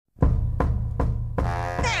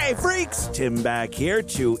Hey freaks, Tim back here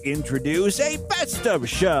to introduce a best of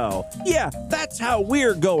show. Yeah, that's how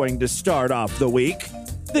we're going to start off the week.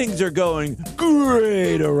 Things are going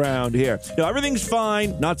great around here. No, everything's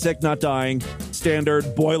fine, not sick, not dying. Standard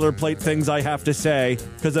boilerplate things I have to say,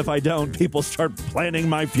 because if I don't, people start planning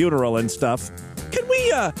my funeral and stuff. Can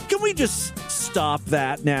we just stop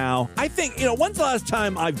that now? I think, when's the last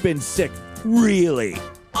time I've been sick? Really?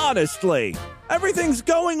 Honestly? Everything's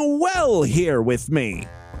going well here with me.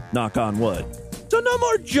 Knock on wood. So no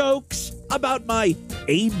more jokes about my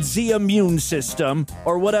AIDSy immune system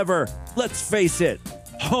or whatever, let's face it,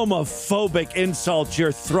 homophobic insults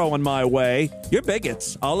you're throwing my way. You're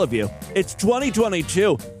bigots, all of you. It's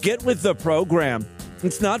 2022. Get with the program.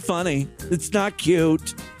 It's not funny. It's not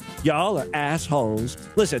cute. Y'all are assholes.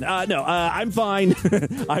 Listen, I'm fine.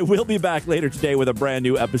 I will be back later today with a brand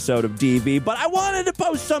new episode of DV, but I wanted to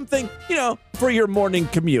post something, for your morning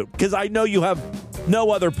commute, because I know you have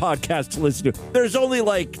no other podcast to listen to. There's only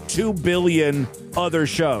like 2 billion other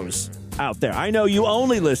shows out there. I know you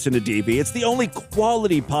only listen to DV. It's the only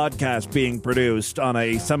quality podcast being produced on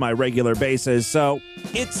a semi-regular basis, so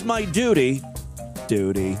it's my duty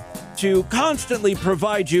to constantly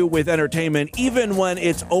provide you with entertainment, even when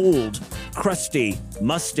it's old, crusty,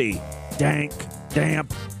 musty, dank,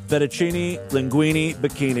 damp, fettuccine, linguine,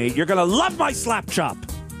 bikini. You're gonna love my slap chop.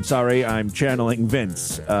 Sorry, I'm channeling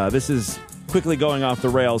Vince. This is quickly going off the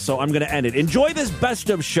rails, so I'm gonna end it. Enjoy this best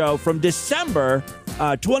of show from December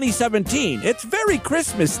 2017. It's very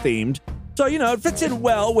Christmas themed. So, it fits in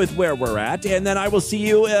well with where we're at, and then I will see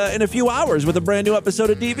you in a few hours with a brand new episode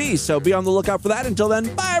of DV, so be on the lookout for that. Until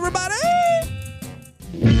then, bye, everybody!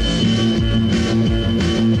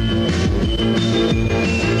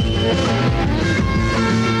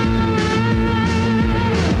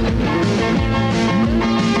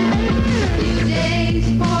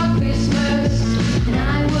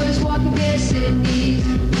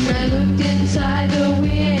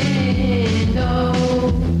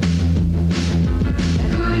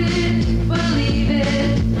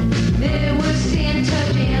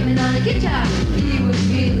 He was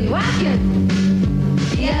really whacking.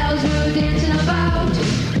 The elves were dancing about.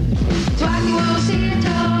 Wacky World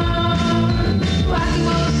Santa, Wacky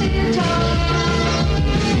World Santa.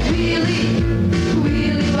 Really,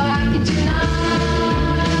 really whacking tonight.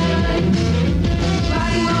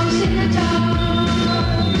 Wacky World Santa,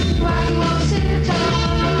 Wacky World Santa.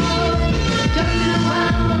 Jumping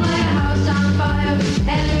around like a house on fire,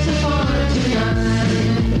 having some fun tonight.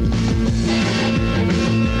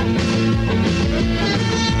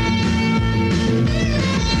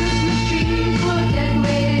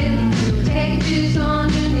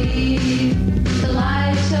 Underneath, the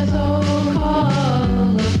lights are so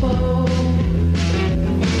colorful.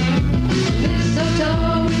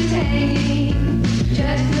 Mistletoe is hanging,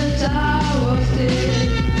 chestnuts are roasted.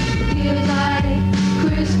 It feels like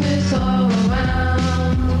Christmas all around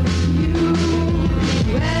you.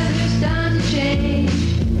 Weather's starting to change.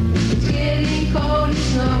 It's getting cold and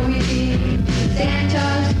snowy.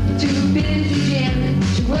 Santa's too busy jamming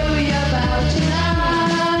to worry about tonight.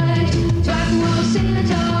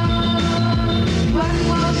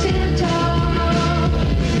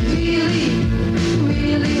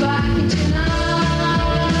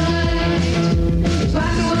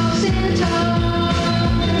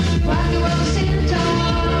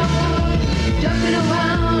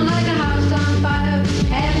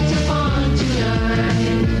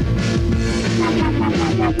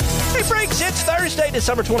 Hey freaks, it's Thursday,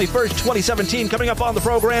 December 21st, 2017. Coming up on the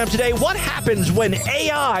program today, what happens when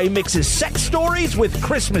AI mixes sex stories with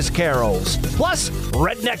Christmas carols? Plus,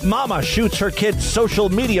 redneck mama shoots her kids' social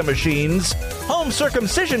media machines, home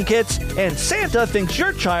circumcision kits, and Santa thinks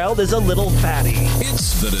your child is a little fatty.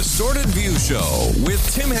 It's the Distorted View Show with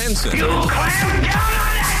Tim Henson. You clam down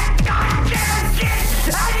on that goddamn kid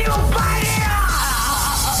and you bite it off!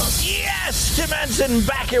 Yes, Tim Henson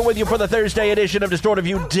back here with you for the Thursday edition of Distorted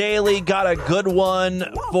View Daily. Got a good one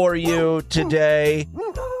for you today.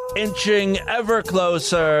 Inching ever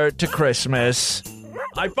closer to Christmas.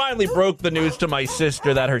 I finally broke the news to my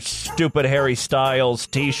sister that her stupid Harry Styles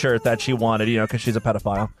t-shirt that she wanted, because she's a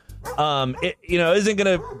pedophile, isn't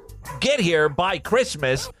going to get here by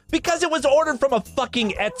Christmas because it was ordered from a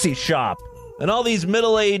fucking Etsy shop. And all these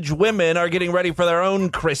middle-aged women are getting ready for their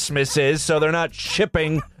own Christmases, so they're not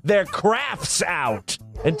shipping their crafts out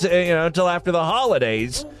until after the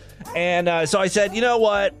holidays. And so I said, you know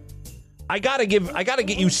what? I gotta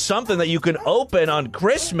get you something that you can open on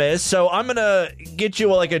Christmas. So I'm gonna get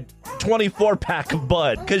you like a 24-pack of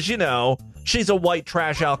Bud, because she's a white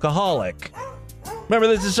trash alcoholic. Remember,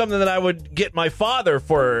 this is something that I would get my father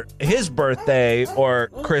for his birthday or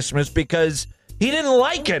Christmas because he didn't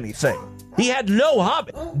like anything. He had no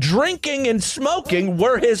hobby. Drinking and smoking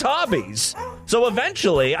were his hobbies. So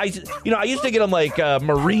eventually, I used to get him like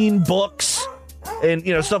marine books and,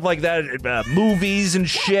 stuff like that, movies and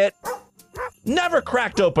shit. Never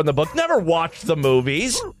cracked open the book, never watched the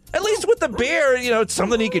movies. At least with the beer, it's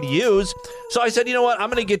something he could use. So I said, you know what, I'm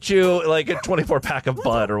going to get you like a 24-pack of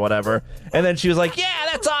Bud or whatever. And then she was like, yeah,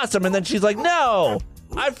 that's awesome. And then she's like, no,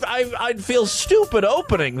 I'd feel stupid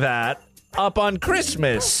opening that up on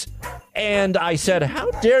Christmas. And I said,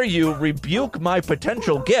 how dare you rebuke my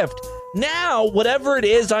potential gift? Now, whatever it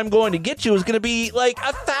is I'm going to get you is going to be like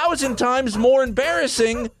 1,000 times more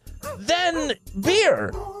embarrassing than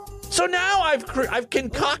beer. So now I've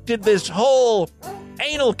concocted this whole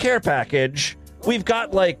anal care package. We've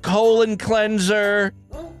got like colon cleanser,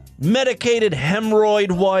 medicated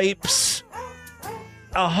hemorrhoid wipes,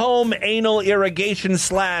 a home anal irrigation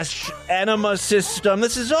 / enema system.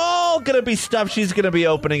 This is all going to be stuff she's going to be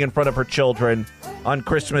opening in front of her children on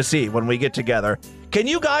Christmas Eve when we get together. Can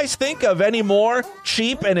you guys think of any more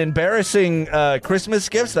cheap and embarrassing Christmas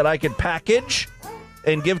gifts that I could package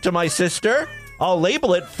and give to my sister? I'll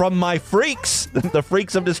label it from my freaks, the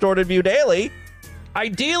freaks of Distorted View Daily.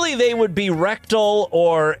 Ideally, they would be rectal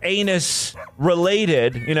or anus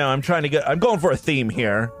related. I'm going for a theme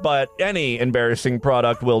here, but any embarrassing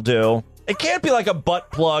product will do. It can't be like a butt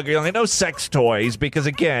plug or no sex toys because,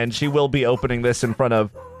 again, she will be opening this in front of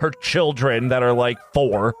her children that are like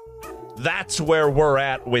 4. That's where we're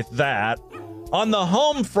at with that. On the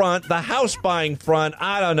home front, the house buying front,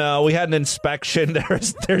 I don't know. We had an inspection.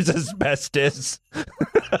 There's asbestos.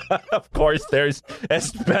 Of course, there's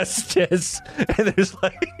asbestos. And there's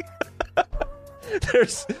like,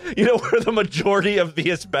 there's, where the majority of the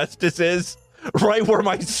asbestos is? Right where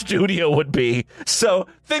my studio would be. So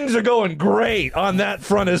things are going great on that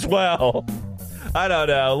front as well. I don't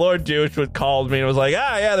know. Lord Douche would call me and was like,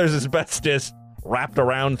 yeah, there's asbestos wrapped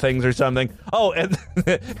around things or something. Oh, and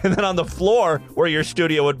then on the floor where your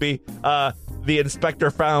studio would be, the inspector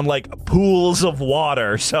found like pools of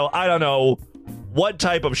water. So I don't know what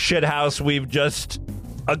type of shithouse we've just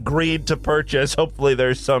agreed to purchase. Hopefully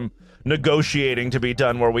there's some negotiating to be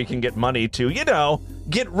done where we can get money to,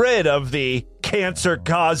 get rid of the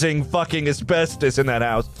cancer-causing fucking asbestos in that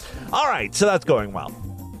house. All right, so that's going well.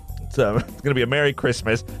 So it's going to be a Merry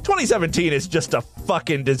Christmas. 2017 is just a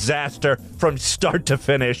fucking disaster from start to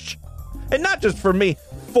finish. And not just for me,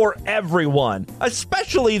 for everyone.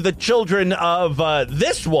 Especially the children of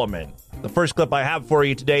this woman. The first clip I have for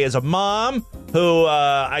you today is a mom who,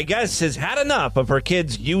 I guess, has had enough of her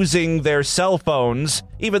kids using their cell phones,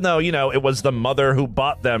 even though, it was the mother who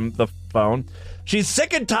bought them the phone. She's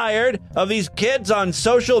sick and tired of these kids on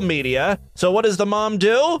social media. So what does the mom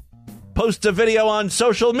do? Posts a video on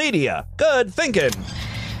social media. Good thinking.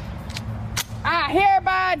 I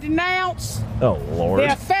hereby denounce the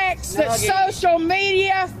effects that social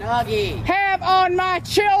media have on my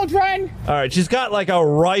children. All right, she's got like a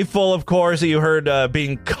rifle, of course, that you heard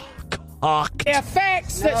being cocked. The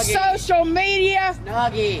effects that social media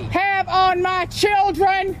have on my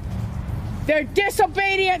children. Their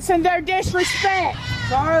disobedience and their disrespect.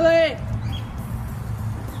 Charlie.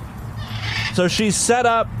 So she set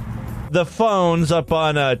up the phones up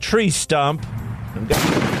on a tree stump.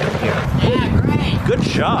 Yeah, great. Good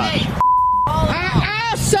shot. Hey, I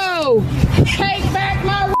also take back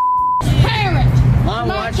my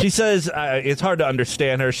parent. She says it's hard to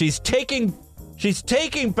understand her. She's taking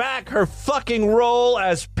back her fucking role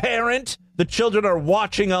as parent. The children are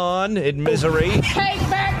watching on in misery. Take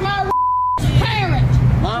back my parent.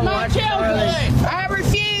 My children. I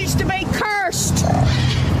refuse to be cursed.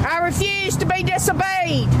 I refuse to be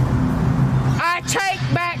disobeyed. I take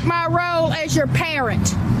back my role as your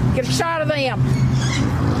parent. Get a shot of them.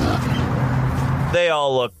 They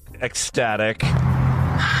all look ecstatic. All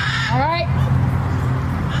right.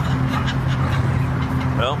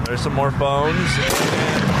 Well, there's some more phones.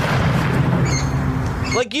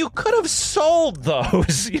 Like, you could have sold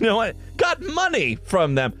those. You know what? Got money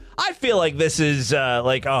from them. I feel like this is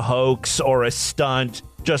like a hoax or a stunt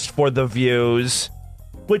just for the views.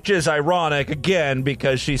 Which is ironic, again,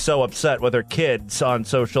 because she's so upset with her kids on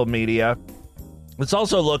social media. This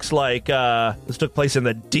also looks like this took place in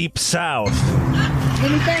the Deep South.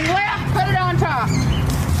 Anything left, put it on top.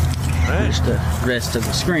 Right. Just the rest of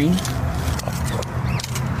the screen.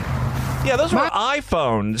 Yeah, those were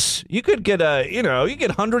iPhones. You could get you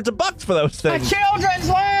get hundreds of bucks for those My things. children's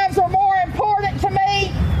lives are more important to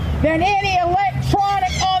me than any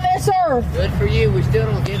electronic on this earth. Good for you. We still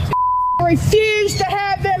don't get to. I refuse to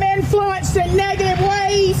have them influenced in negative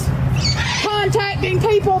ways, contacting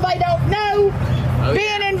people they don't know,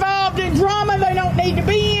 being involved in drama they don't need to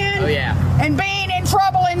be in, and being in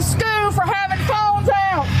trouble in school for having phones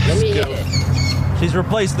out. Let me hit it. She's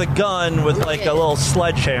replaced the gun with like a little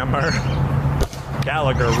sledgehammer.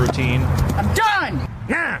 Gallagher routine. I'm done.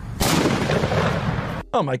 Yeah.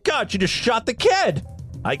 Oh my God, she just shot the kid.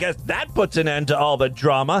 I guess that puts an end to all the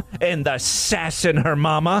drama and the sass in her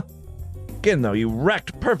mama. Again, though, you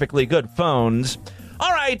wrecked perfectly good phones.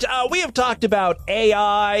 All right, we have talked about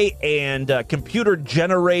AI and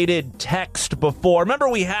computer-generated text before. Remember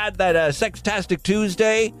we had that Sextastic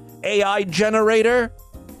Tuesday AI generator?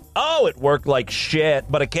 Oh, it worked like shit,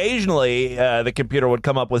 but occasionally the computer would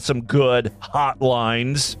come up with some good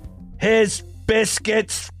hotlines. His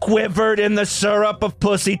biscuits quivered in the syrup of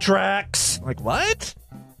pussy tracks. Like, what?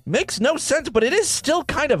 Makes no sense, but it is still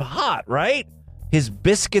kind of hot, right? His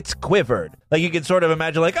biscuits quivered. Like, you can sort of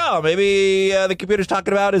imagine, like, oh, maybe the computer's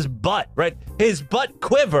talking about his butt, right? His butt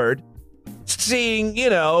quivered, seeing, you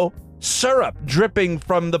know, syrup dripping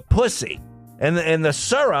from the pussy. And the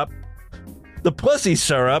syrup, the pussy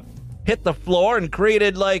syrup, hit the floor and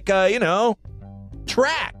created, like, you know,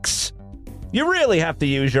 tracks. You really have to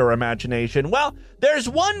use your imagination. Well, there's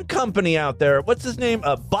one company out there, what's his name?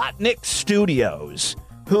 Botnik Studios,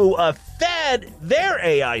 who fed their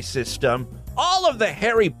AI system all of the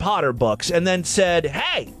Harry Potter books and then said,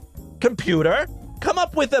 hey, computer, come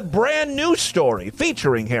up with a brand new story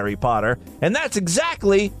featuring Harry Potter. And that's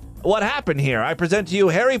exactly what happened here. I present to you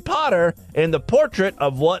Harry Potter in the portrait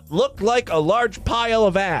of what looked like a large pile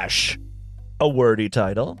of ash. A wordy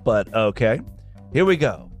title, but okay. Here we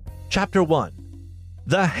go. Chapter 1.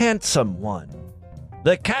 The Handsome One.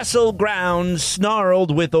 The castle grounds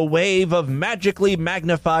snarled with a wave of magically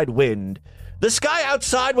magnified wind. The sky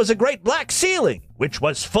outside was a great black ceiling, which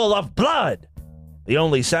was full of blood. The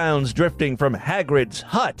only sounds drifting from Hagrid's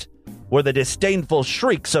hut were the disdainful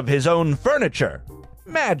shrieks of his own furniture.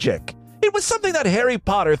 Magic. It was something that Harry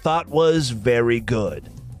Potter thought was very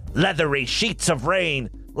good. Leathery sheets of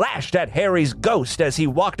rain lashed at Harry's ghost as he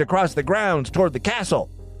walked across the grounds toward the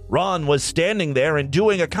castle. Ron was standing there and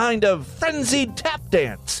doing a kind of frenzied tap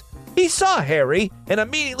dance. He saw Harry and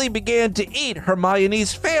immediately began to eat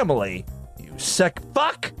Hermione's family. You sick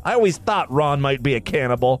fuck! I always thought Ron might be a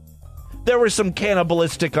cannibal. There were some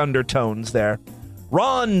cannibalistic undertones there.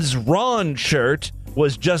 Ron's Ron shirt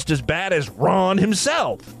was just as bad as Ron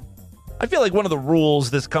himself. I feel like one of the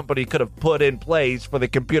rules this company could have put in place for the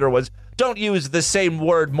computer was don't use the same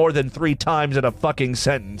word more than 3 times in a fucking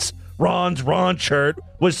sentence. Ron's Ron shirt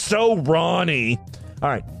was so Ronny. All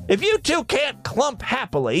right, if you two can't clump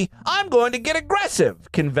happily, I'm going to get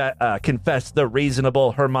aggressive, confessed the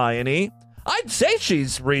reasonable Hermione. I'd say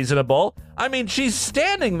she's reasonable. I mean, she's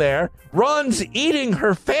standing there, Ron's eating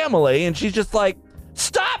her family, and she's just like,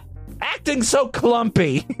 stop acting so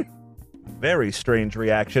clumpy. Very strange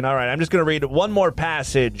reaction. All right, I'm just going to read one more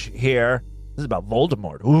passage here. This is about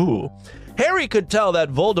Voldemort. Ooh. Harry could tell that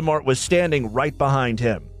Voldemort was standing right behind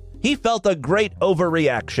him. He felt a great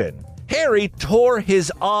overreaction. Harry tore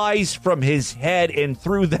his eyes from his head and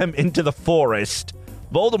threw them into the forest.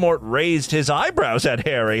 Voldemort raised his eyebrows at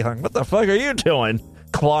Harry. Like, what the fuck are you doing?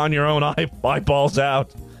 Clawing your own eyeballs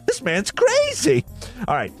out. This man's crazy.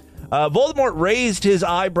 All right. Voldemort raised his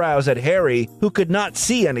eyebrows at Harry, who could not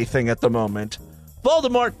see anything at the moment.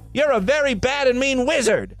 Voldemort, you're a very bad and mean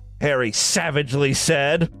wizard, Harry savagely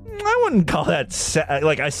said. I wouldn't call that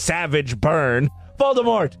like a savage burn.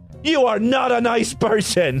 Voldemort, you are not a nice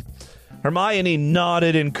person. Hermione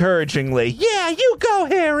nodded encouragingly. Yeah, you go,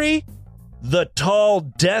 Harry. The tall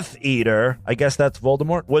Death Eater, I guess that's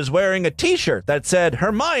Voldemort, was wearing a t-shirt that said,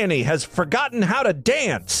 Hermione has forgotten how to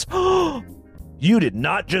dance. You did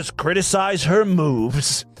not just criticize her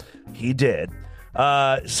moves. He did.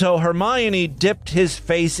 So Hermione dipped his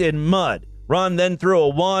face in mud. Ron then threw a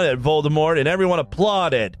wand at Voldemort and everyone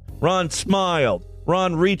applauded. Ron smiled.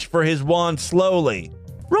 Ron reached for his wand slowly.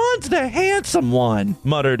 Ron's the handsome one,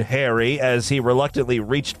 muttered Harry as he reluctantly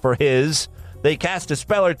reached for his. They cast a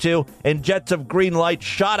spell or two, and jets of green light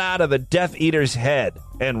shot out of the Death Eater's head,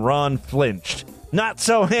 and Ron flinched. Not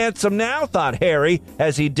so handsome now, thought Harry,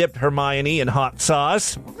 as he dipped Hermione in hot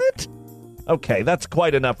sauce. What? Okay, that's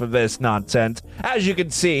quite enough of this nonsense. As you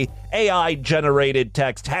can see, AI-generated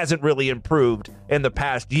text hasn't really improved in the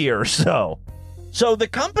past year or so. So the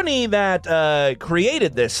company that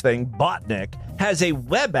created this thing, Botnik, has a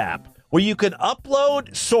web app where you can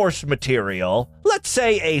upload source material, let's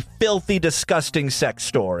say a filthy, disgusting sex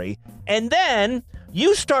story, and then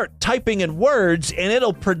you start typing in words and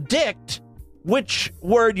it'll predict which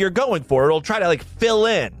word you're going for. It'll try to like fill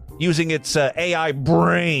in. using its AI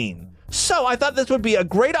brain. So I thought this would be a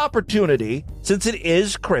great opportunity, since it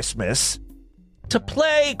is Christmas, to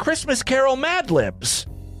play Christmas Carol Mad Libs.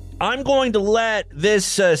 I'm going to let this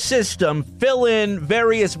system fill in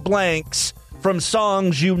various blanks from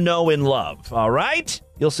songs you know and love, all right?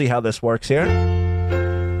 You'll see how this works here.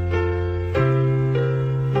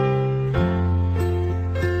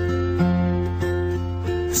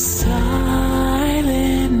 Silent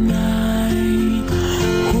night,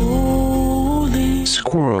 holy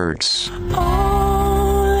Squirts.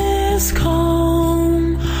 all is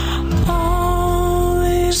calm, all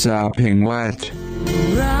is Sopping wet.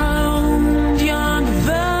 round young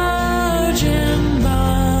virgin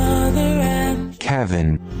mother and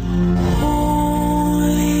Kevin.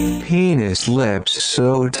 holy Penis lips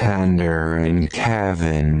so tender and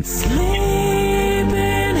Kevin. sleep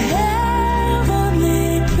in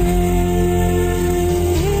heavenly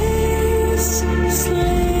peace,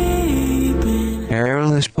 sleep in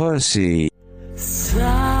Hairless pussy.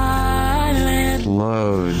 silent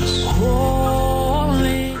Loads.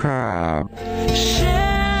 holy Crap.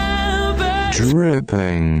 shepherds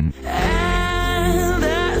Dripping. and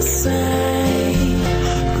the same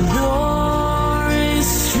glory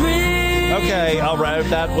stream. Okay, all right.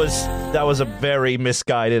 That was a very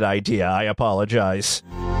misguided idea. I apologize.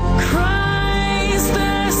 Christ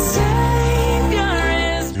the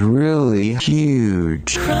Savior is Really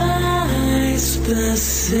huge. Christ the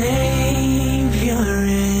Savior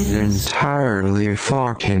is Entirely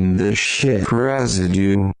fucking the shit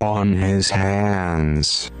residue on his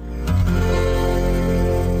hands.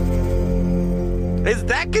 Is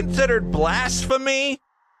that considered blasphemy?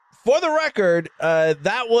 For the record,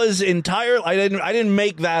 that was entire. I didn't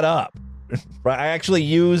make that up. I actually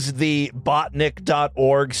used the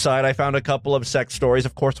botnik.org site. I found a couple of sex stories.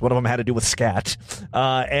 Of course, one of them had to do with scat.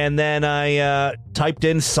 And then I typed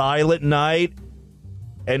in Silent Night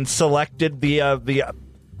and selected the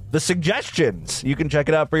suggestions. You can check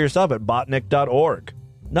it out for yourself at botnik.org.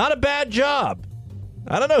 Not a bad job.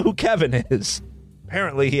 I don't know who Kevin is.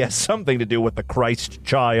 Apparently, he has something to do with the Christ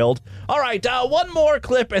child. All right, one more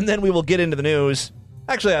clip, and then we will get into the news.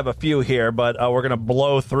 Actually, I have a few here, but we're going to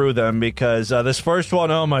blow through them because this first one,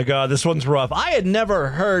 oh my God, this one's rough. I had never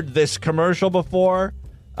heard this commercial before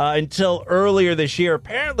until earlier this year.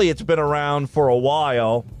 Apparently, it's been around for a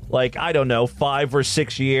while, like, I don't know, 5 or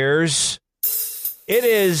 6 years. It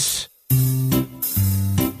is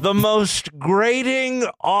the most grating,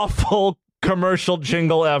 awful commercial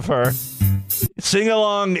jingle ever. Sing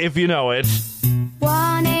along if you know it.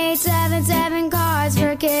 1877 cards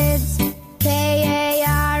for kids.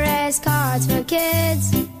 KARS cards for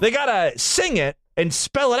kids. They gotta sing it and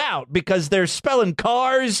spell it out because they're spelling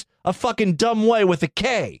cars a fucking dumb way with a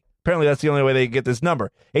K. Apparently that's the only way they get this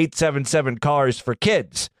number. 877 cars for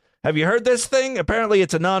kids. Have you heard this thing? Apparently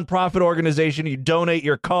it's a non-profit organization. You donate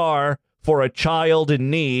your car for a child in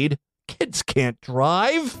need. Kids can't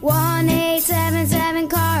drive. 1877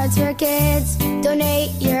 cards for kids.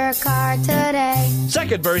 Donate your car today.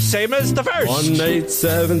 Second verse, same as the first.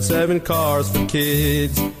 1877 cars for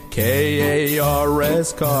kids.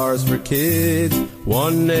 KARS cars for kids.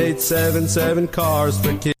 1877 cars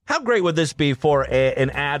for kids. How great would this be for an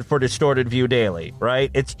ad for Distorted View Daily,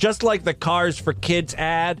 right? It's just like the Cars for Kids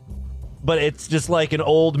ad, but it's just like an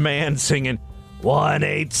old man singing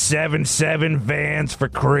 1877 vans for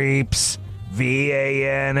creeps.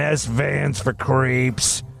 VANS vans for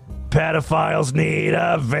creeps. Pedophiles need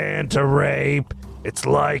a van to rape. It's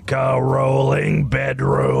like a rolling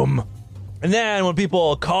bedroom. And then when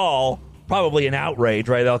people call, probably an outrage,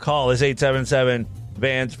 right? They'll call this 877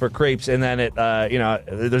 vans for creeps, and then it,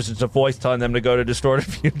 there's just a voice telling them to go to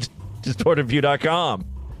distortedview.com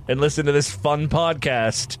and listen to this fun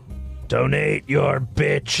podcast. Donate your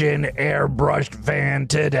bitchin' airbrushed van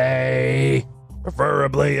today.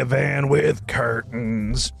 Preferably a van with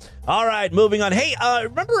curtains. All right, moving on. Hey,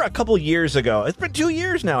 remember a couple years ago, it's been 2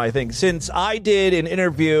 years now, I think, since I did an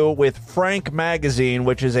interview with Frank Magazine,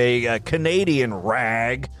 which is a Canadian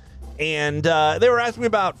rag, and they were asking me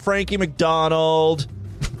about Frankie McDonald,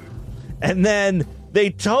 and then they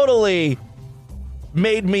totally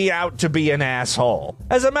made me out to be an asshole.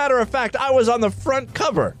 As a matter of fact, I was on the front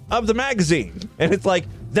cover of the magazine, and it's like,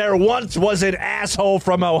 there once was an asshole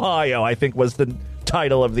from Ohio, I think was the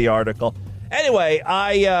title of the article. Anyway,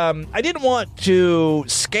 I didn't want to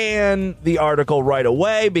scan the article right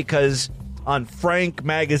away because on Frank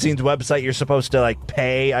Magazine's website, you're supposed to, like,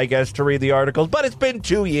 pay, I guess, to read the articles, but it's been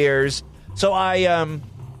 2 years, so I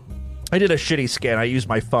did a shitty scan. I used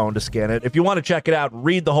my phone to scan it. If you want to check it out,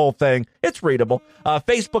 read the whole thing. It's readable.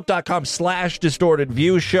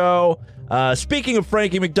 Facebook.com/DistortedViewShow. Speaking of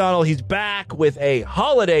Frankie McDonald, he's back with a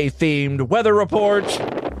holiday-themed weather report.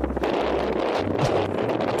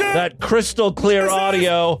 That crystal clear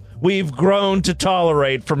audio we've grown to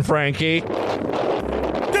tolerate from Frankie.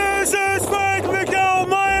 This is Frank McDowell,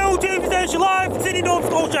 my old TV station live in Sydney, Nova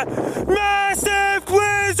Scotia. Massive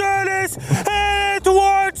blizzard is headed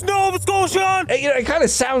towards Nova Scotia. It kind of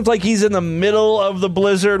sounds like he's in the middle of the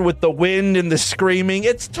blizzard with the wind and the screaming.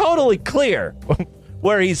 It's totally clear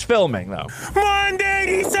where he's filming, though.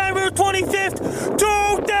 Monday, December 25th,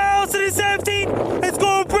 2017. It's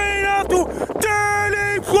going to bring up to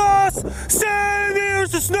 30 plus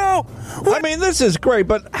centimeters of snow. I mean, this is great,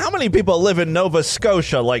 but how many people live in Nova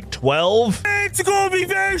Scotia? Like 12? It's going to be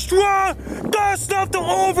very strong. Gust up to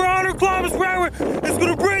over 100 kilometers per hour. It's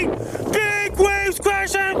going to bring big waves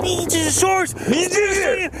crash on beaches and shores.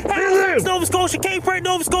 Halifax, Nova Scotia, Cape Breton,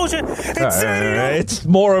 Nova Scotia. It's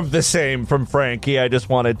more of the same from Frankie. I just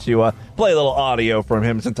wanted to play a little audio from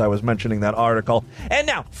him since I was mentioning that article. And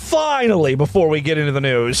now, finally, before we get into the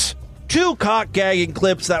news, 2 cock-gagging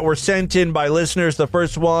clips that were sent in by listeners. The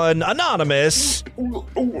first one, anonymous. Well,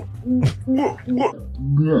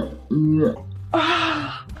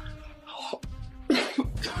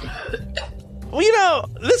 you know,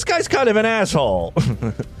 this guy's kind of an asshole.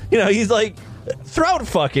 You know, he's like throat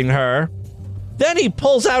fucking her. Then he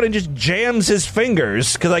pulls out and just jams his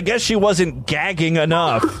fingers, because I guess she wasn't gagging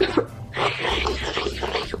enough.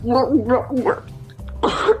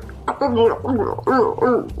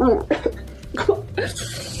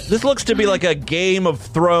 This looks to be like a Game of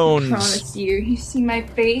Thrones. I promise you. You see my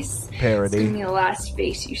face? Parody. It's gonna be the last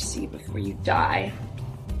face you see before you die.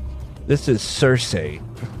 This is Cersei.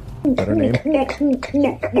 Is that her name?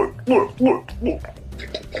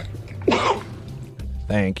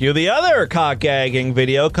 Thank you. The other cock-gagging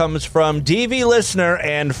video comes from DV listener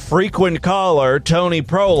and frequent caller Tony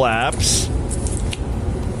Prolapse.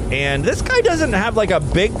 And this guy doesn't have like a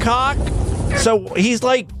big cock, so he's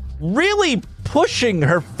like really pushing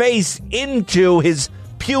her face into his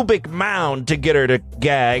pubic mound to get her to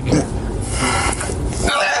gag.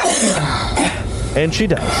 And she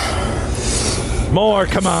does. More,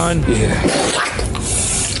 come on. Yeah.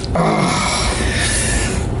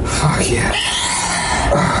 Fuck yeah.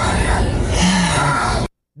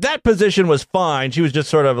 That position was fine. She was just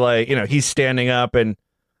sort of like, you know, he's standing up and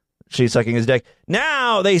she's sucking his dick.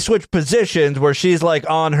 Now they switch positions where she's like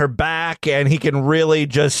on her back and he can really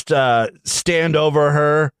just stand over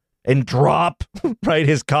her and drop right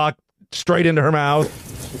his cock straight into her mouth.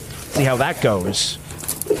 See how that goes.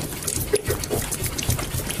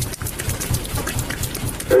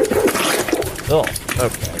 Oh,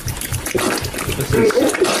 okay.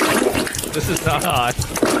 This is not hot.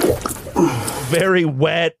 Very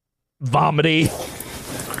wet, vomity.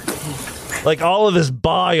 Like all of this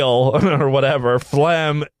bile or whatever,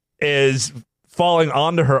 phlegm is falling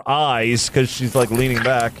onto her eyes because she's like leaning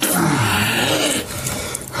back.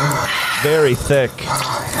 Very thick.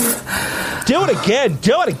 Do it again.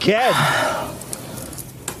 Do it again.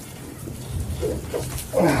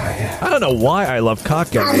 I don't know why I love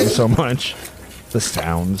cock gagging so much. The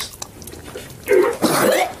sounds.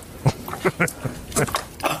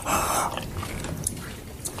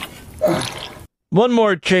 One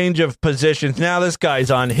more change of positions. Now this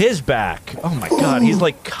guy's on his back. Oh my god, he's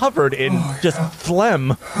like covered in just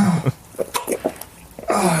phlegm.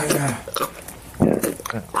 Oh yeah.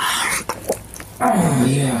 Oh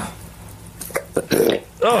yeah.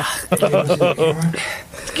 Oh.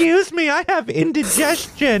 Excuse me, I have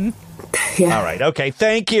indigestion. Yeah. All right, okay.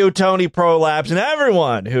 Thank you, Tony Prolapse, and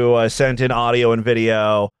everyone who sent in audio and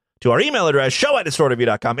video to our email address,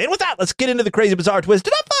 show@distortedview.com. And with that, let's get into the crazy, bizarre,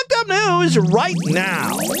 twisted up, fucked up news right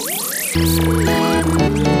now.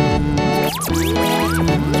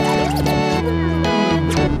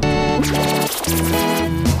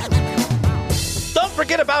 Don't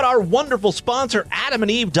forget about our wonderful sponsor,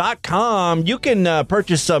 AdamandEve.com. You can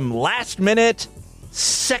purchase some last-minute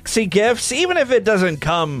sexy gifts, even if it doesn't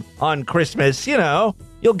come on Christmas. You know,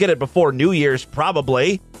 you'll get it before New Year's,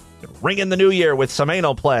 probably. Ring in the new year with some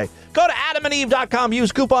anal play. Go to AdamandEve.com.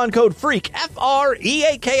 Use coupon code FREAK,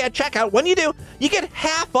 F-R-E-A-K, at checkout. When you do, you get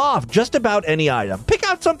half off just about any item. Pick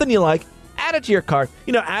out something you like, add it to your cart.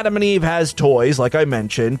 You know, Adam and Eve has toys, like I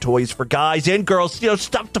mentioned, toys for guys and girls. You know,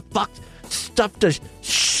 stuff to fuck, stuff to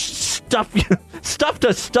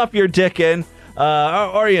stuff your dick in,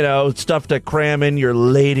 or you know, stuff to cram in your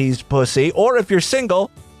lady's pussy, or if you're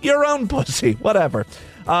single, your own pussy, whatever.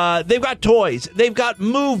 They've got toys, they've got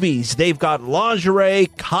movies, they've got lingerie,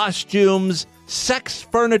 costumes, sex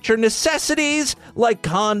furniture necessities like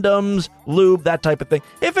condoms, lube, that type of thing.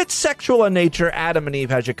 If it's sexual in nature, Adam and Eve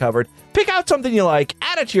has you covered. Pick out something you like,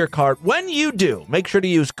 add it to your cart. When you do, make sure to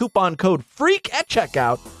use coupon code FREAK at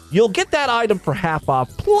checkout. You'll get that item for half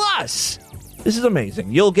off. Plus, this is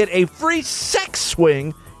amazing, you'll get a free sex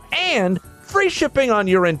swing and free shipping on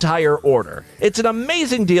your entire order. It's an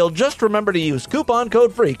amazing deal. Just remember to use coupon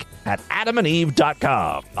code FREAK at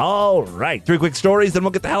adamandeve.com. All right, 3 quick stories, then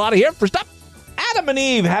we'll get the hell out of here. First up, Adam and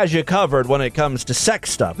Eve has you covered when it comes to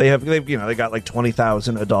sex stuff. They got like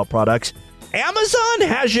 20,000 adult products. Amazon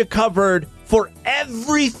has you covered for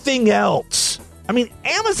everything else. I mean,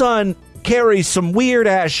 Amazon carries some weird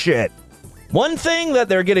ass shit. One thing that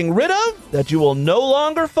they're getting rid of that you will no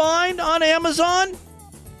longer find on Amazon: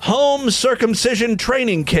 home circumcision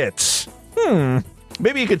training kits.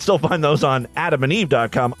 Maybe you could still find those on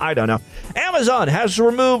adamandeve.com. I don't know. Amazon has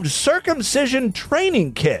removed circumcision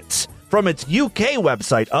training kits from its UK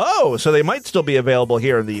website. Oh, so they might still be available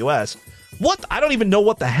here in the US. What? I don't even know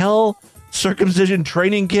what the hell circumcision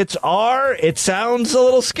training kits are. It sounds a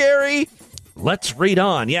little scary. Let's read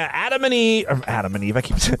on. Yeah, Adam and Eve, I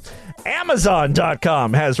keep saying.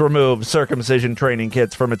 Amazon.com has removed circumcision training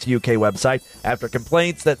kits from its UK website after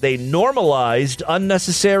complaints that they normalized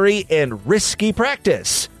unnecessary and risky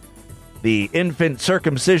practice. The infant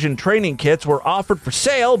circumcision training kits were offered for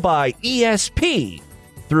sale by ESP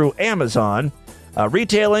through Amazon,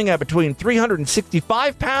 retailing at between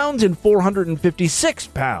 £365 and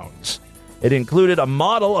 £456. It included a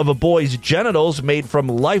model of a boy's genitals made from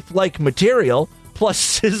lifelike material, plus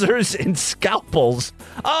scissors and scalpels.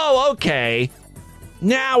 Oh, okay.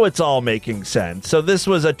 Now it's all making sense. So this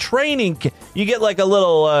was a training kit. You get like a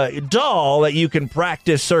little doll that you can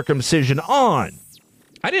practice circumcision on.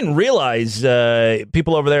 I didn't realize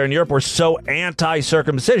people over there in Europe were so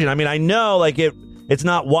anti-circumcision. I mean, I know like it's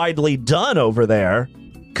not widely done over there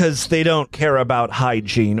because they don't care about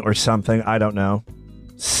hygiene or something. I don't know.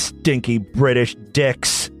 Stinky British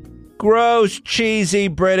dicks. Gross, cheesy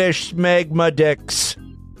British smegma dicks.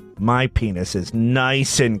 My penis is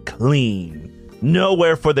nice and clean.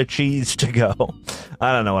 Nowhere for the cheese to go.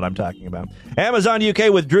 I don't know what I'm talking about. Amazon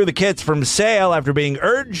UK withdrew the kits from sale after being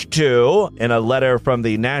urged to, in a letter from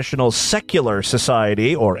the National Secular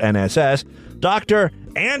Society, or NSS, Dr.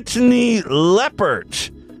 Anthony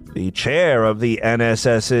Leppert, the chair of the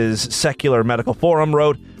NSS's Secular Medical Forum,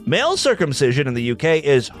 wrote, "Male circumcision in the UK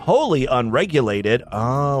is wholly unregulated.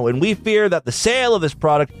 Oh, and we fear that the sale of this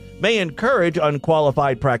product may encourage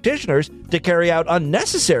unqualified practitioners to carry out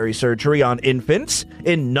unnecessary surgery on infants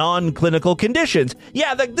in non-clinical conditions."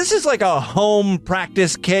 Yeah, this is like a home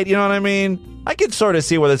practice kit, you know what I mean? I can sort of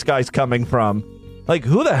see where this guy's coming from. Like,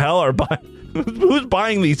 who the hell are who's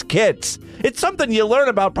buying these kits? It's something you learn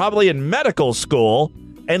about probably in medical school,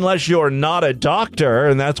 unless you're not a doctor,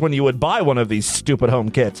 and that's when you would buy one of these stupid home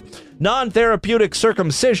kits. Non-therapeutic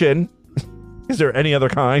circumcision, is there any other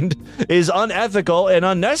kind, is unethical and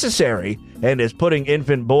unnecessary, and is putting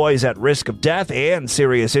infant boys at risk of death and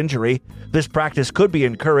serious injury. This practice could be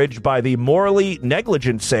encouraged by the morally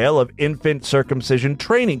negligent sale of infant circumcision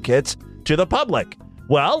training kits to the public.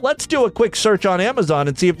 Well, let's do a quick search on Amazon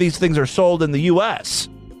and see if these things are sold in the U.S.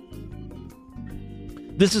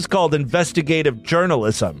 This is called investigative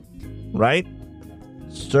journalism, right?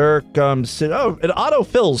 Circumcision. Oh, it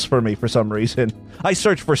autofills for me for some reason. I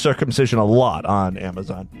search for circumcision a lot on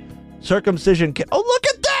Amazon. Circumcision kit. Oh, look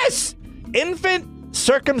at this! Infant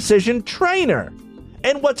circumcision trainer.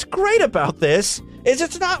 And what's great about this is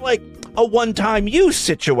it's not like a one-time use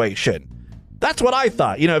situation. That's what I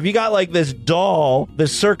thought. You know, if you got like this doll,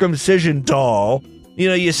 this circumcision doll, you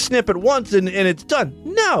know, you snip it once and it's done.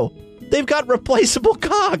 No. They've got replaceable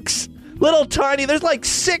cocks. Little tiny, there's like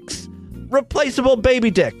 6 replaceable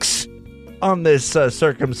baby dicks on this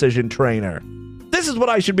circumcision trainer. This is what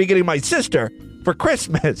I should be getting my sister for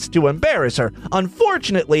Christmas to embarrass her.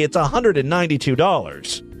 Unfortunately, it's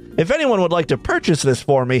 $192. If anyone would like to purchase this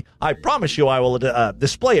for me, I promise you I will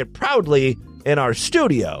display it proudly in our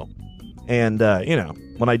studio. And, you know,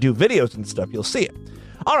 when I do videos and stuff, you'll see it.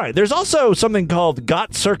 All right, there's also something called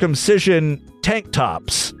Got Circumcision tank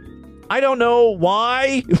tops. I don't know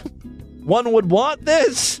why one would want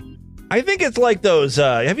this. I think it's like those,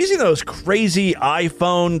 have you seen those crazy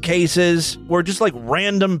iPhone cases where just like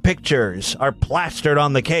random pictures are plastered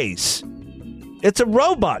on the case? It's a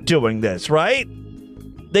robot doing this, right?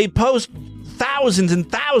 They post thousands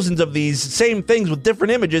and thousands of these same things with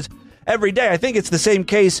different images every day. I think it's the same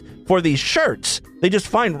case for these shirts. They just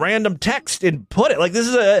find random text and put it. Like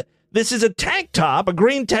this is a tank top, a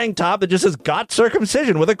green tank top that just says "Got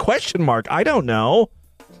Circumcision" with a question mark. I don't know.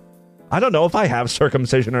 I don't know if I have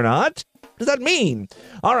circumcision or not. does that mean?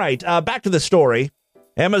 All right, back to the story.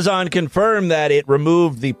 Amazon confirmed that it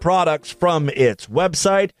removed the products from its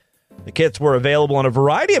website. The kits were available in a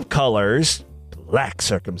variety of colors. Black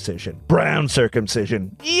circumcision, brown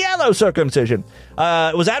circumcision, yellow circumcision.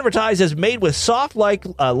 It was advertised as made with soft,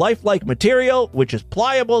 lifelike material, which is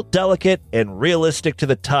pliable, delicate, and realistic to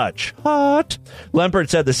the touch. Hot. Lempert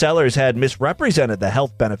said the sellers had misrepresented the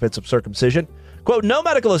health benefits of circumcision. Quote, no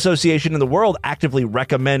medical association in the world actively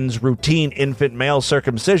recommends routine infant male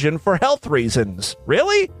circumcision for health reasons.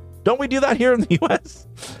 Really? Don't we do that here in the U.S.?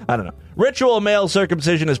 I don't know. Ritual male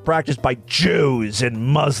circumcision is practiced by Jews and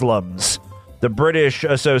Muslims. The British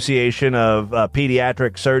Association of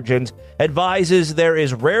Pediatric Surgeons advises there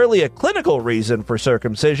is rarely a clinical reason for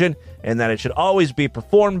circumcision and that it should always be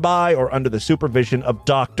performed by or under the supervision of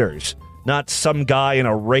doctors, not some guy in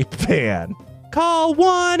a rape van. Call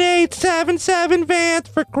 1-877-VANCE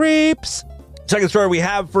for creeps. Second story we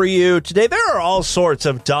have for you today. There are all sorts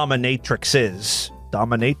of dominatrixes.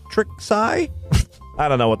 Dominatrixi? I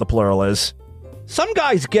don't know what the plural is. Some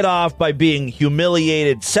guys get off by being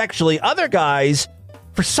humiliated sexually. Other guys,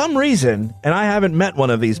 for some reason, and I haven't met one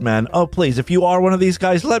of these men. Oh, please, if you are one of these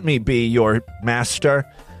guys, let me be your master.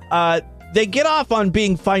 They get off on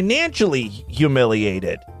being financially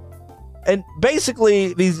humiliated. And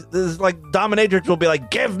basically, these dominatrix will be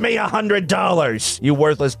like, give me $100, you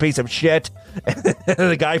worthless piece of shit.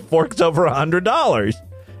 And the guy forks over $100.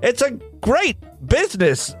 It's a great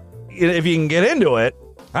business if you can get into it.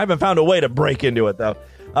 I haven't found a way to break into it, though.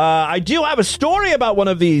 I do have a story about one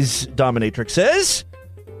of these dominatrixes.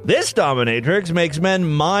 This dominatrix makes men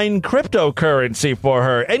mine cryptocurrency for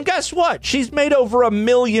her. And guess what? She's made over $1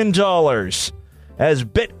 million. As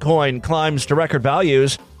Bitcoin climbs to record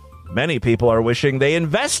values, many people are wishing they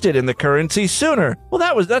invested in the currency sooner.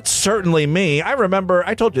 Well, that's certainly me. I remember,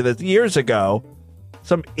 I told you this years ago.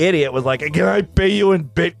 Some idiot was like, can I pay you in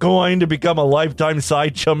Bitcoin to become a lifetime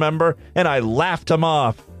Sideshow member? And I laughed him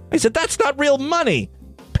off. I said, that's not real money.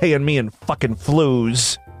 Paying me in fucking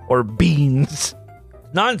flues or beans.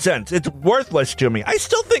 Nonsense. It's worthless to me. I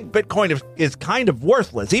still think Bitcoin is kind of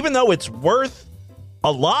worthless, even though it's worth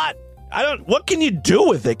a lot. What can you do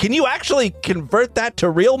with it? Can you actually convert that to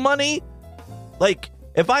real money? Like,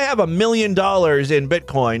 if I have $1 million in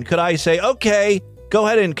Bitcoin, could I say, okay, go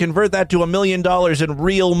ahead and convert that to $1 million in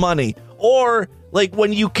real money? Or, like,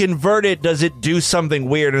 when you convert it, does it do something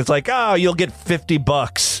weird? It's like, oh, you'll get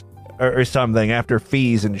 $50 or something after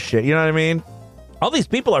fees and shit. You know what I mean? All these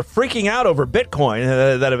people are freaking out over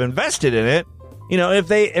Bitcoin that have invested in it. You know, if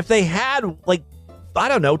they had, like, I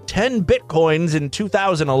don't know, 10 Bitcoins in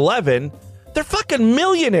 2011, they're fucking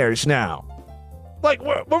millionaires now. Like,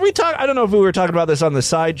 were we talking? I don't know if we were talking about this on the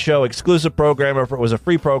Sideshow exclusive program or if it was a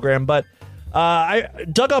free program, but I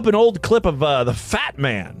dug up an old clip of the Fat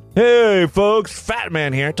Man. Hey, folks, Fat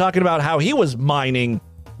Man here, talking about how he was mining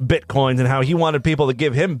Bitcoins and how he wanted people to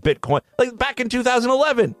give him Bitcoin, like back in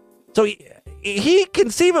 2011. So he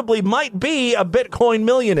conceivably might be a Bitcoin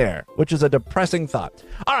millionaire, which is a depressing thought.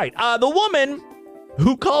 All right, the woman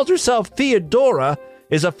who calls herself Theodora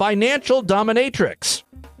is a financial dominatrix.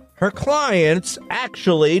 Her clients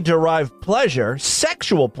actually derive pleasure,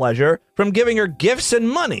 sexual pleasure, from giving her gifts and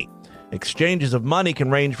money. Exchanges of money can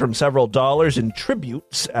range from several dollars in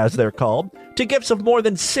tributes, as they're called, to gifts of more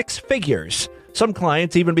than 6 figures. Some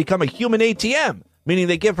clients even become a human ATM, meaning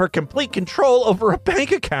they give her complete control over a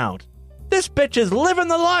bank account. This bitch is living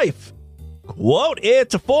the life. Quote,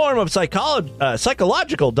 it's a form of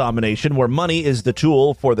psychological domination where money is the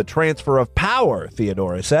tool for the transfer of power,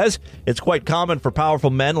 Theodora says. It's quite common for powerful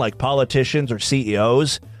men like politicians or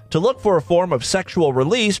CEOs to look for a form of sexual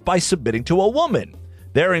release by submitting to a woman.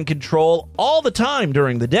 They're in control all the time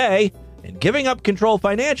during the day, and giving up control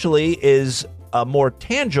financially is a more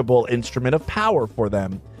tangible instrument of power for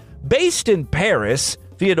them. Based in Paris,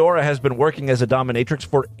 Theodora has been working as a dominatrix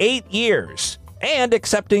for 8 years and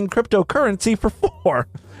accepting cryptocurrency for 4.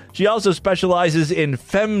 She also specializes in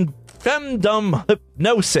femdom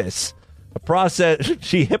hypnosis, a process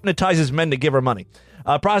she hypnotizes men to give her money,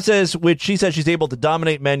 a process which she says she's able to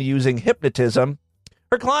dominate men using hypnotism.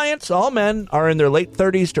 Her clients, all men, are in their late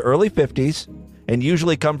 30s to early 50s and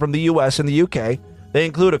usually come from the U.S. and the U.K. They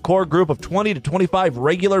include a core group of 20 to 25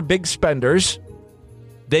 regular big spenders.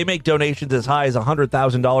 They make donations as high as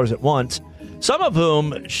 $100,000 at once, some of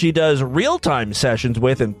whom she does real-time sessions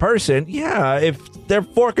with in person. Yeah, if they're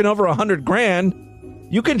forking over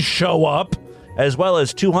 $100,000, you can show up, as well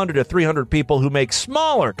as 200 to 300 people who make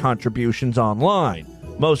smaller contributions online,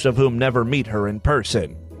 most of whom never meet her in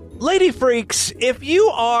person. Lady freaks, if you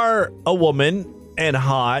are a woman and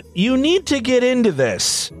hot, you need to get into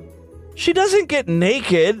this. she doesn't get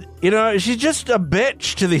naked. She's just a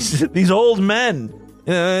bitch to these old men.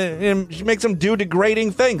 And she makes them do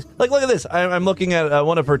degrading things. Like, look at this. I'm looking at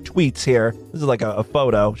one of her tweets here. This is like a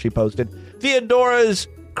photo she posted. Theodora's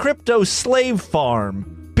crypto slave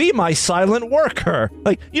farm. Be my silent worker.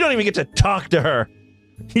 Like, you don't even get to talk to her.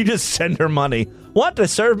 You just send her money. Want to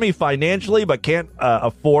serve me financially but can't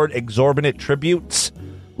afford exorbitant tributes?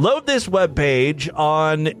 Load this webpage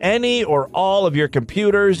on any or all of your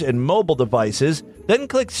computers and mobile devices, then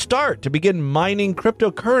click Start to begin mining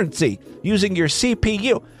cryptocurrency using your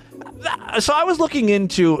CPU. So I was looking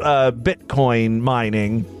into Bitcoin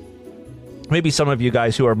mining. Maybe some of you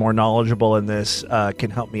guys who are more knowledgeable in this can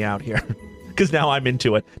help me out here, because now I'm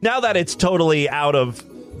into it. Now that it's totally out of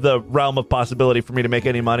the realm of possibility for me to make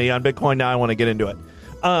any money on Bitcoin, now I want to get into it.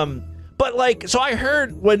 But so I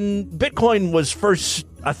heard when Bitcoin was first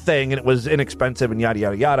a thing and it was inexpensive and yada,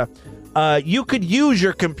 yada, yada, you could use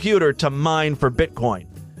your computer to mine for Bitcoin.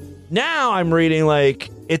 Now I'm reading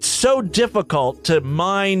it's so difficult to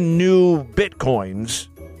mine new Bitcoins.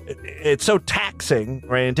 It's so taxing,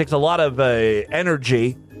 right? It takes a lot of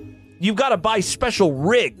energy. You've got to buy special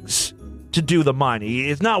rigs to do the mining.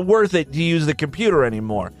 It's not worth it to use the computer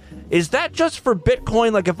anymore. Is that just for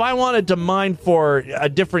Bitcoin? Like, if I wanted to mine for a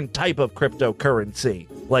different type of cryptocurrency,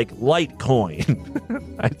 like Litecoin,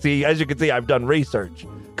 as you can see, I've done research.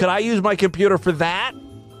 Could I use my computer for that?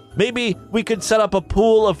 Maybe we could set up a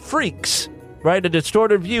pool of freaks, right? A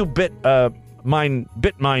distorted view bit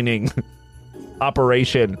mining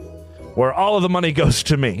operation where all of the money goes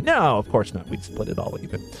to me. No, of course not. We'd split it all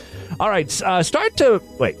even. All right,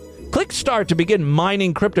 click Start to begin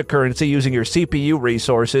mining cryptocurrency using your CPU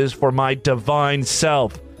resources for my divine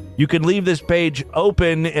self. You can leave this page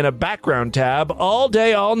open in a background tab all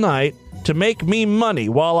day, all night to make me money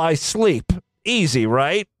while I sleep. Easy,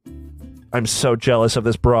 right? I'm so jealous of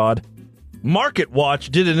this broad.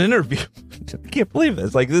 MarketWatch did an interview. I can't believe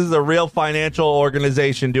this. This is a real financial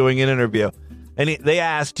organization doing an interview. And they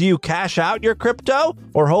asked, do you cash out your crypto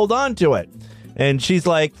or hold on to it? And she's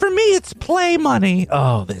like, for me, it's play money.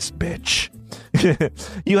 Oh, this bitch.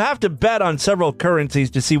 You have to bet on several currencies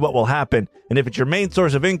to see what will happen. And if it's your main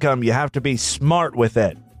source of income, you have to be smart with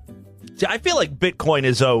it. See, I feel like Bitcoin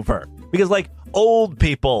is over because old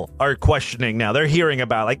people are questioning now. They're hearing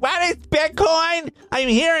about what is Bitcoin? I'm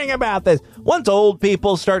hearing about this. Once old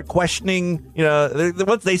people start questioning,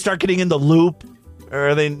 once they start getting in the loop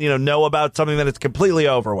or they, know about something that it's completely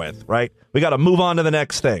over with, right? We got to move on to the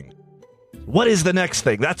next thing. What is the next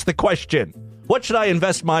thing? That's the question. What should I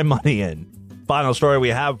invest my money in? Final story we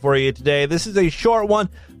have for you today. This is a short one,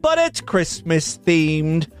 but it's Christmas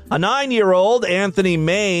themed. A 9-year-old, Anthony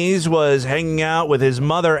Mays, was hanging out with his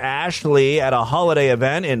mother, Ashley, at a holiday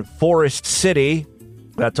event in Forest City.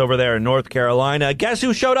 That's over there in North Carolina. Guess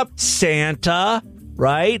who showed up? Santa,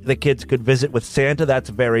 right? The kids could visit with Santa. That's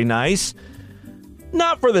very nice.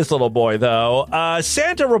 Not for this little boy, though.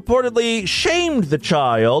 Santa reportedly shamed the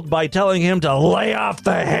child by telling him to lay off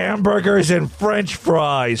the hamburgers and French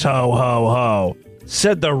fries. Ho, ho, ho.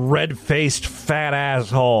 Said the red-faced fat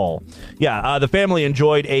asshole. Yeah, the family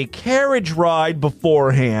enjoyed a carriage ride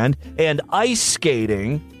beforehand and ice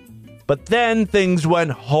skating, but then things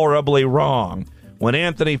went horribly wrong. When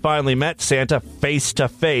Anthony finally met Santa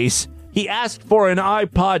face-to-face, he asked for an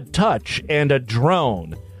iPod Touch and a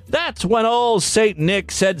drone. That's when old St.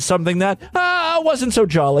 Nick said something that wasn't so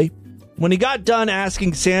jolly. When he got done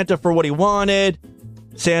asking Santa for what he wanted,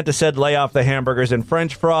 Santa said lay off the hamburgers and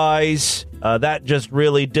French fries. That just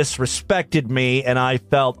really disrespected me, and I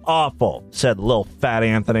felt awful, said little fat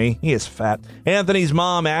Anthony. He is fat. Anthony's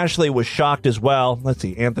mom, Ashley, was shocked as well. Let's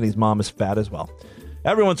see, Anthony's mom is fat as well.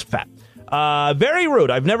 Everyone's fat. Very rude.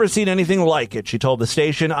 I've never seen anything like it, she told the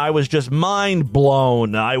station. I was just mind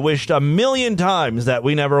blown. I wished a million times that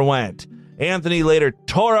we never went. Anthony later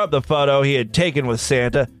tore up the photo he had taken with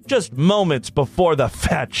Santa just moments before the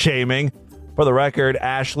fat shaming. For the record,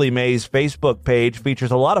 Ashley May's Facebook page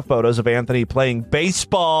features a lot of photos of Anthony playing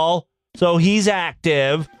baseball, so he's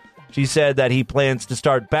active. She said that he plans to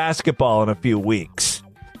start basketball in a few weeks.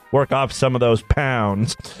 Work off some of those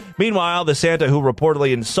pounds. Meanwhile, the Santa who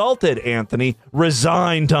reportedly insulted Anthony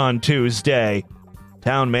resigned on Tuesday.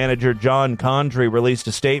 Town manager John Condry released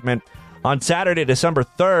a statement. On Saturday, December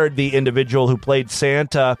 3rd, the individual who played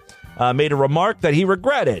Santa made a remark that he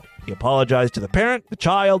regretted. He apologized to the parent, the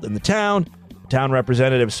child, and the town. The town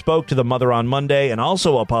representative spoke to the mother on Monday and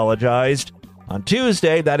also apologized. On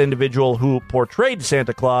Tuesday, that individual who portrayed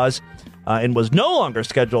Santa Claus and was no longer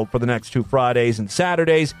scheduled for the next 2 Fridays and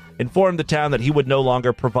Saturdays, informed the town that he would no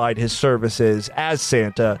longer provide his services as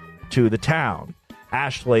Santa to the town.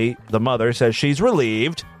 Ashley, the mother, says she's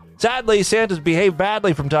relieved. Sadly, Santa's behave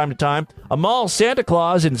badly from time to time. A mall Santa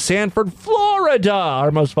Claus in Sanford, Florida,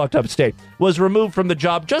 our most fucked up state, was removed from the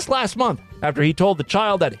job just last month after he told the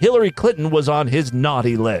child that Hillary Clinton was on his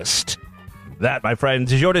naughty list. That, my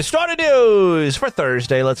friends, is your Distorted News for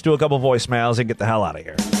Thursday. Let's do a couple voicemails and get the hell out of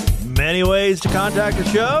here. Many ways to contact the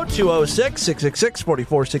show,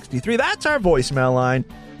 206-666-4463. That's our voicemail line.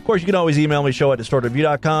 Of course, you can always email me, show at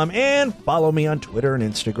distortedview.com, and follow me on Twitter and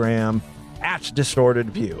Instagram at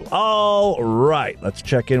distortedview. All right, let's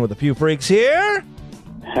check in with a few freaks here.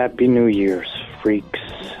 Happy New Year's, freaks.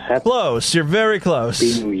 Close, you're very close.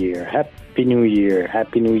 Happy New Year, Happy New Year,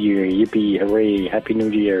 Happy New Year, yippee, hooray, Happy New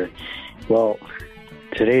Year. Well,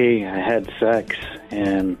 today I had sex,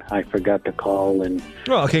 and I forgot to call, and...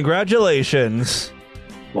 Well, congratulations.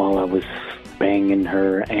 While I was banging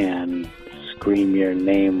her and scream your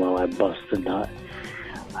name while I bust a nut,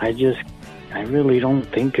 I really don't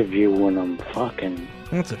think of you when I'm fucking.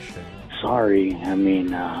 That's a shame. Sorry. I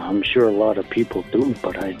mean, I'm sure a lot of people do,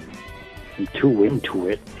 but I'm too into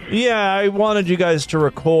it. Yeah, I wanted you guys to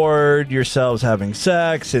record yourselves having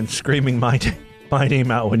sex and screaming my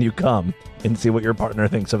name out when you come and see what your partner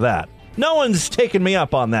thinks of that. No one's taken me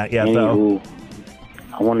up on that yet, though.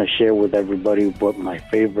 I want to share with everybody what my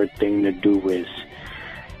favorite thing to do is.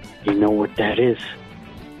 You know what that is?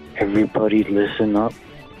 Everybody listen up.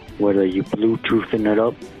 Whether you Bluetoothing it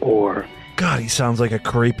up or... God, he sounds like a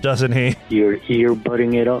creep, doesn't he? You're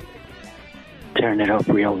earbutting it up. Turn it up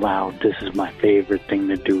real loud. This is my favorite thing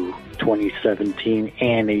to do. 2017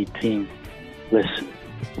 and 18. Listen.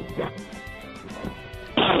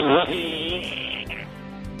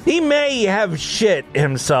 He may have shit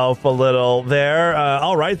himself a little there.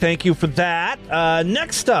 All right, thank you for that.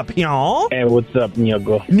 Next up, y'all. Hey, what's up,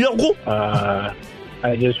 Nyogo? Nyogo?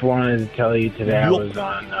 I just wanted to tell you today I was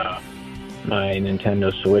on my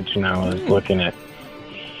Nintendo Switch and I was looking at...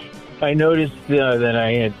 I noticed that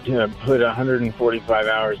I had put 145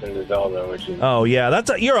 hours into Zelda, which is... Oh, yeah,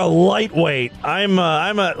 you're a lightweight. I'm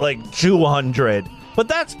at like 200. But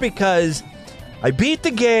that's because I beat the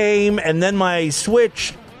game and then my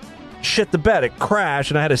Switch shit the bed. It crashed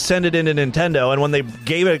and I had to send it into Nintendo. And when they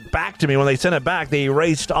gave it back to me, when they sent it back, they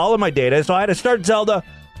erased all of my data. So I had to start Zelda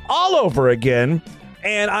all over again.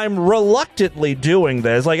 And I'm reluctantly doing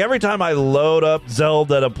this. Like, every time I load up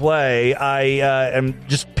Zelda to play, I am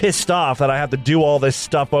just pissed off that I have to do all this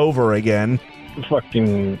stuff over again.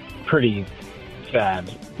 Fucking pretty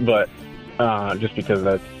sad. But just because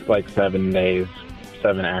that's like 7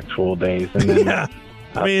 actual days. And then, yeah.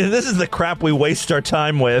 I mean, this is the crap we waste our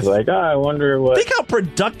time with. Like, I wonder what... Think how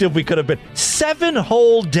productive we could have been. 7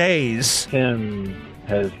 whole days. Tim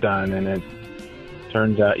has done, and it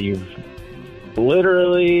turns out you've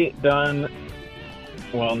literally done,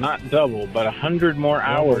 well, not double, but 100 more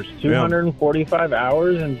hours. 245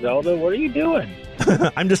 hours in Zelda? What are you doing?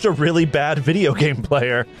 I'm just a really bad video game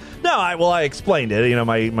player. No, I explained it. You know,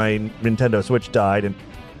 my Nintendo Switch died, and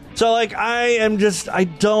so, like, I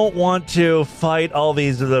don't want to fight all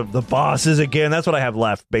these, the bosses again. That's what I have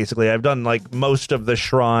left, basically. I've done, like, most of the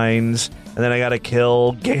shrines, and then I gotta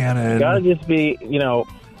kill Ganon. Gotta just be, you know...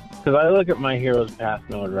 Because I look at my Heroes Pass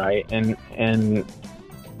mode, right? And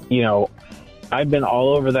you know, I've been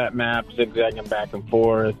all over that map, zigzagging back and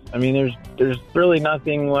forth. I mean, there's really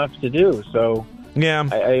nothing left to do. So yeah,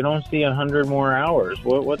 I don't see 100 more hours.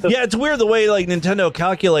 What the? Yeah, it's weird the way like Nintendo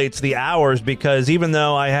calculates the hours, because even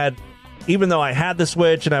though I had the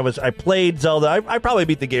Switch and I played Zelda, I probably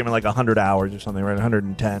beat the game in like 100 hours or something, right?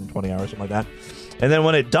 110, 20 hours, something like that. And then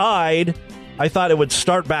when it died, I thought it would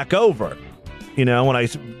start back over. You know, when I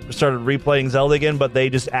started replaying Zelda again, but they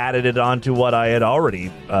just added it onto what I had already,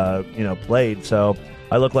 played. So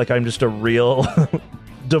I look like I'm just a real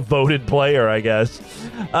devoted player, I guess.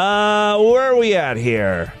 Where are we at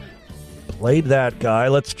here? Played that guy.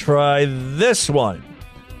 Let's try this one.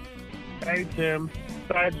 Hey, Tim.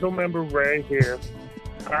 Sideshow member Ray here.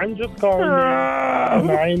 I'm just calling you to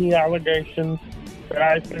deny any allegations that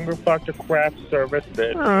I finger fucked a craft service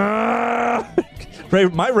bitch.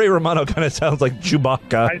 My Ray Romano kind of sounds like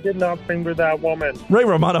Chewbacca. I did not finger that woman. Ray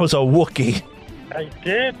Romano's a Wookiee. I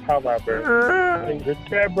did, however. Finger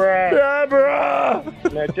Deborah!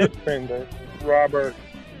 And I did finger Robert.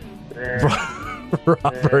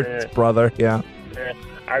 Robert's brother, yeah.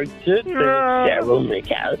 I did finger Daryl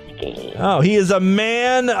Mikowski. Oh, he is a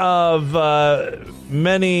man of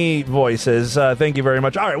many voices. Thank you very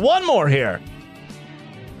much. All right, one more here.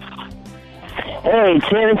 Hey,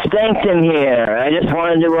 Tim, it's Dankton here. I just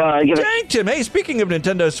wanted to give Dankton! Hey, speaking of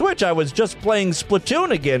Nintendo Switch, I was just playing Splatoon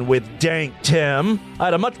again with Dank Tim. I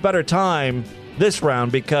had a much better time this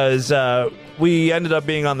round because we ended up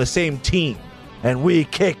being on the same team. and we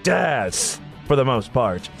kicked ass for the most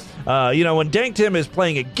part. When Dank Tim is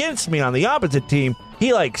playing against me on the opposite team,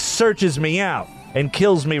 he, searches me out and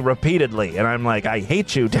kills me repeatedly. And I'm like, I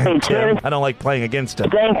hate you, Dank Tim. I don't like playing against him.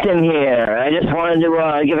 Dank Tim here. I just wanted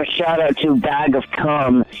to give a shout-out to Bag of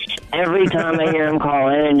Cum. Every time I hear him call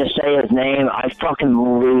in and just say his name, I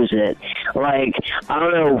fucking lose it. I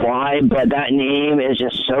don't know why, but that name is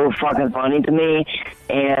just so fucking funny to me.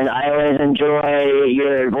 And I always enjoy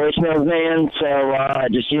your voicemails, man. So,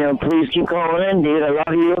 please keep calling in, dude. I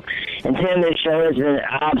love you. And Tim, this show has been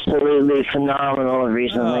absolutely phenomenal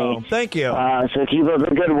recently. Oh, thank you. So keep up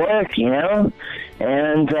the good work, and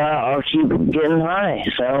I'll keep getting high.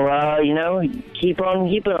 So, keep on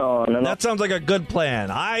keeping on. And that sounds like a good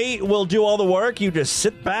plan. I will do all the work. You just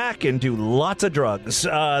sit back and do lots of drugs.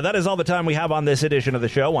 That is all the time we have on this edition of the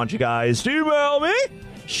show. Want you guys to email me?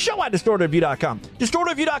 Show at DistortedView.com.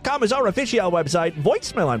 DistortedView.com is our official website.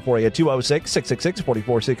 Voicemail line for you,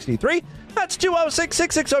 206-666-4463. That's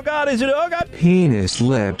 206-660. Oh, God, is it? Oh, God. Penis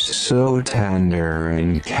lips so tender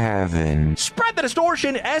and Kevin. Spread the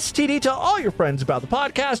distortion, STD. Tell all your friends about the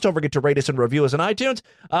podcast. Don't forget to rate us and review us on iTunes.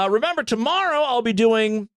 Remember, tomorrow I'll be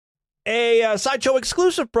doing a Sideshow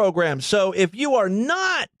exclusive program. So if you are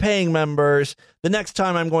not paying members, the next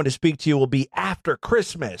time I'm going to speak to you will be after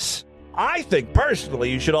Christmas. I think,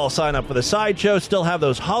 personally, you should all sign up for the Sideshow, still have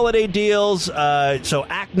those holiday deals, so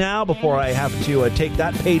act now before I have to take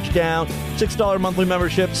that page down. $6 monthly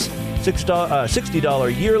memberships,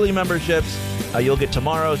 $60 yearly memberships. You'll get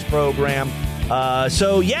tomorrow's program.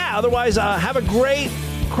 Otherwise, have a great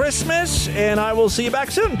Christmas, and I will see you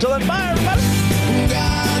back soon. Until then, bye, everybody.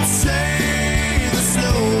 God save the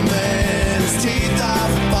snowman, his teeth are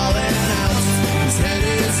falling out, his head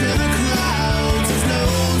is in the clouds, his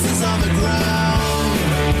nose is on the ground.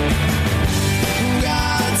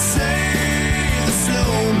 God save the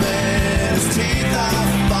snowman, his teeth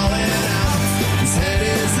are falling out, his head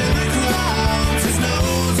is in the clouds, his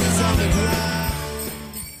nose is on the ground.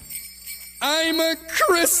 I'm a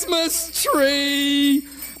Christmas tree.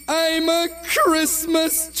 I'm a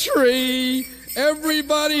Christmas tree.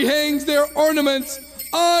 Everybody hangs their ornaments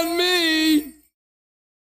on me.